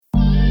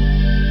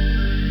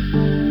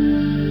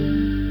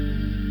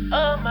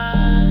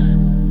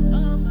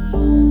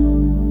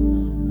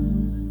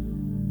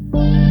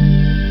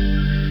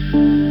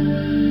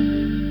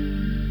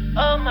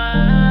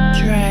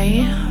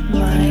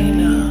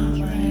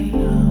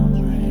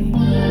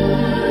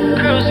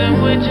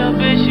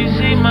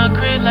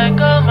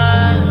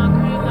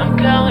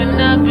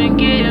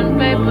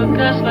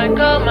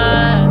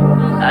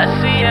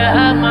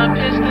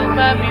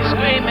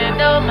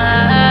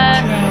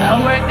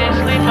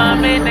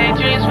in their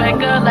dreams,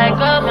 wake up like,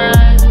 oh my.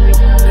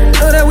 They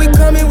know that we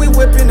coming, we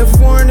whipping the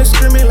foreign and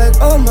screaming like,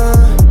 oh my.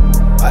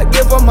 I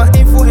give her my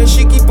info and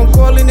she keep on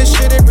calling this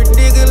shit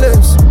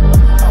ridiculous.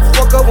 I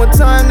fuck up one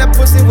time, that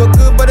pussy was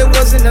good, but it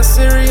wasn't that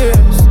serious.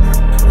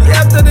 We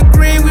after the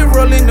green, we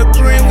rolling the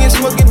green, we ain't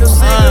smoking no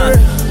cigarette.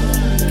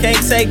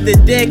 Can't take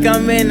the dick,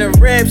 I'm in the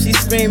rib, she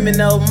screaming,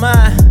 oh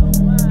my.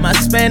 My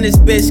Spanish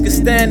bitch could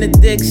stand the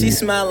dick, she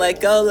smile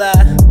like hola.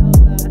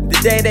 The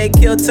day they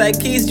killed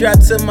Tykees,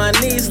 dropped to my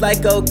knees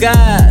like oh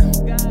God.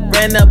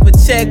 Ran up a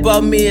check,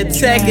 bought me a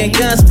tech and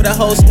guns for the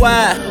whole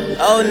squad.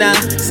 Oh nah,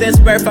 since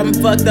birth I'm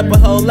fucked up a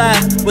whole lot.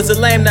 Was a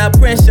lame, now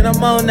Prince, shit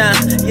I'm on now.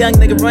 Young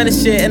nigga running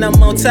shit and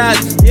I'm on top.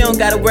 You don't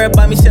gotta worry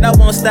about me, shit I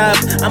won't stop.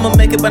 I'ma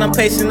make it but I'm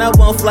patient, I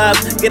won't flop.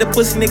 Get a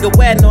pussy nigga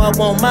wet, no I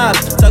won't mop.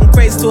 Talking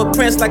crazy to a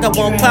prince like I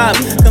won't pop.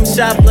 Come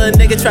shop, little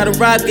nigga, try to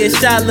rob, get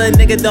shot, little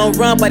nigga. Don't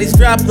run, bodies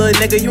drop, little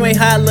nigga. You ain't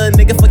hot, little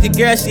nigga. Fuck your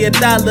girl, she a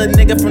thot, little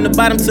nigga. From the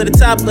bottom to the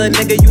top, little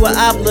nigga. You a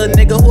op, little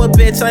nigga. Who a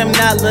bitch? I am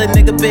not, little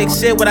nigga. Big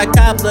shit, what I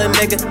cop, little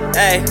nigga.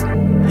 Hey,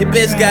 your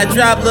bitch got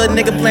dropped, little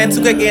nigga. Playing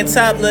 2K, getting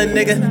top, little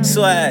nigga.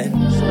 Swagg.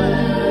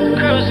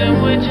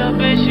 Cruising with your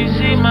bitch, you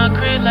see my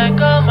crib like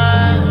oh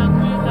my.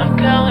 I'm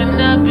counting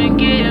up and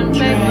getting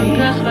paper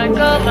cuts like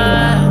oh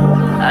my.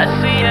 I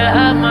see her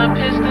out my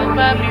pistol,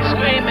 poppy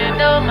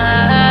screaming oh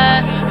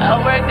my. I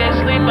work, they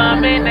sleep,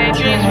 I'm in their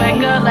dreams,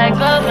 wake up like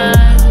oh my.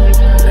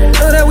 They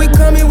know that we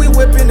coming, we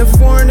whipping the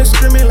foreign and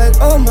screaming like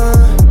oh my.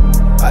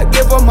 I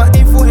give her my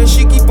info and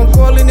she keep on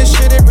calling this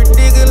shit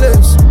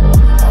ridiculous.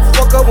 I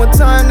fuck up one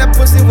time, that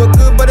pussy was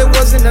good, but it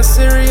wasn't that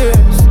serious.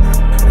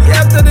 We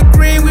after the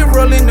green, we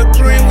rolling the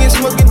green, we ain't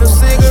smoking no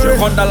cigarette. Je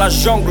rentre dans la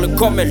jungle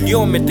comme un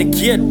lion, mais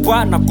t'inquiète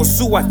pas, nako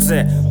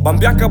suate.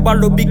 Bambiaka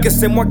balobi que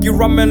c'est moi qui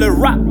ramène le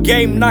rap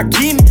game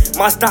nakini.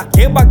 Master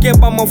keba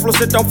keba, mon flow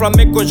c'est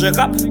enflammé quand je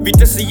rappe.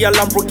 Vitesse y'a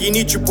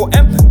Lamborghini, tu peux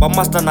M, ba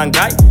master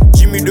nangai.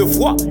 Jimmy deux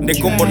fois, ne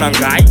combo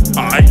nangai.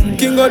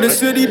 King of the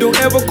city, don't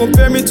ever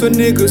compare me to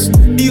niggas.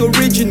 The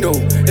original,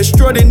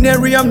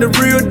 extraordinary, I'm the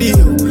real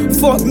deal.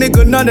 Fuck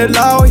nigga, not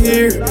allowed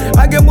here.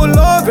 I get more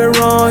love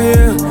around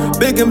here.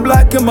 Big and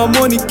black in my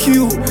money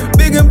queue.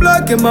 Big and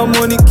black in my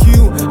money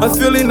queue. I'm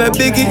feeling like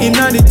Biggie in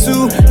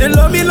 92. They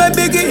love me like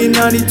Biggie in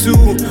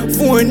 92.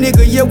 Foreign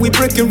nigga, yeah, we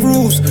breaking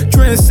rules.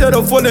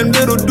 Trendsetter for them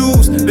little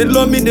dudes. They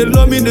love me, they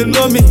love me, they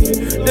love me.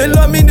 They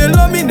love me, they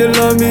love me, they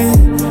love me.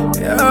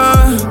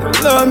 Yeah,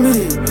 they love me.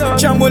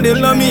 Chambo, they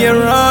love me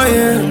around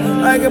here.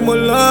 I get more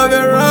love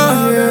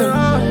around here.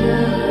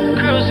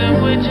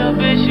 Cruising with your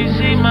bitch, you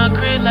see my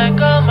crib like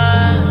oh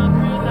my.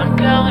 I'm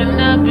counting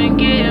up and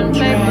getting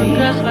paper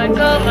cuts like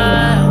oh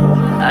my.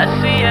 I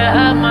see her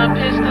out my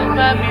pistol,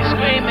 poppy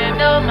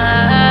screaming oh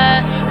my.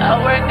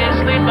 I work, they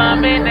sleep,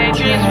 I'm in their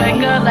dreams,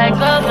 wake up like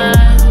oh my.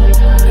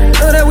 They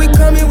know that we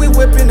coming, we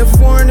whipping the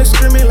foreign and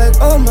screaming like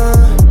oh my.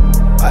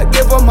 I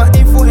give her my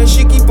info and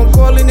she keep on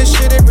calling this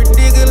shit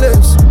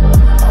ridiculous.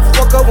 I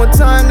fuck up one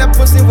time, that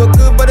pussy was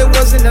good, but it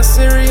wasn't that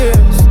serious.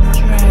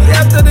 We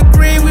after the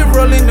green, we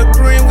rolling the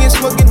green, we ain't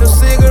smoking no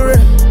cigarette.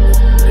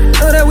 They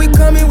know that we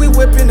coming, we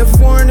whipping the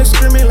foreign and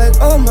screaming like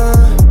oh my.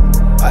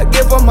 I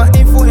give her my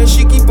info and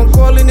she keep on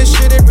calling this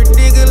shit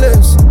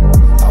ridiculous.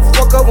 I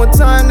fuck up one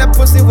time, that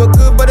pussy was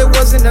good, but it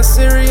wasn't that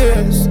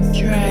serious.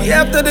 We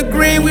after the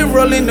green, we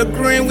rolling the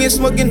green, we ain't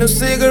smoking no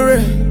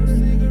cigarette.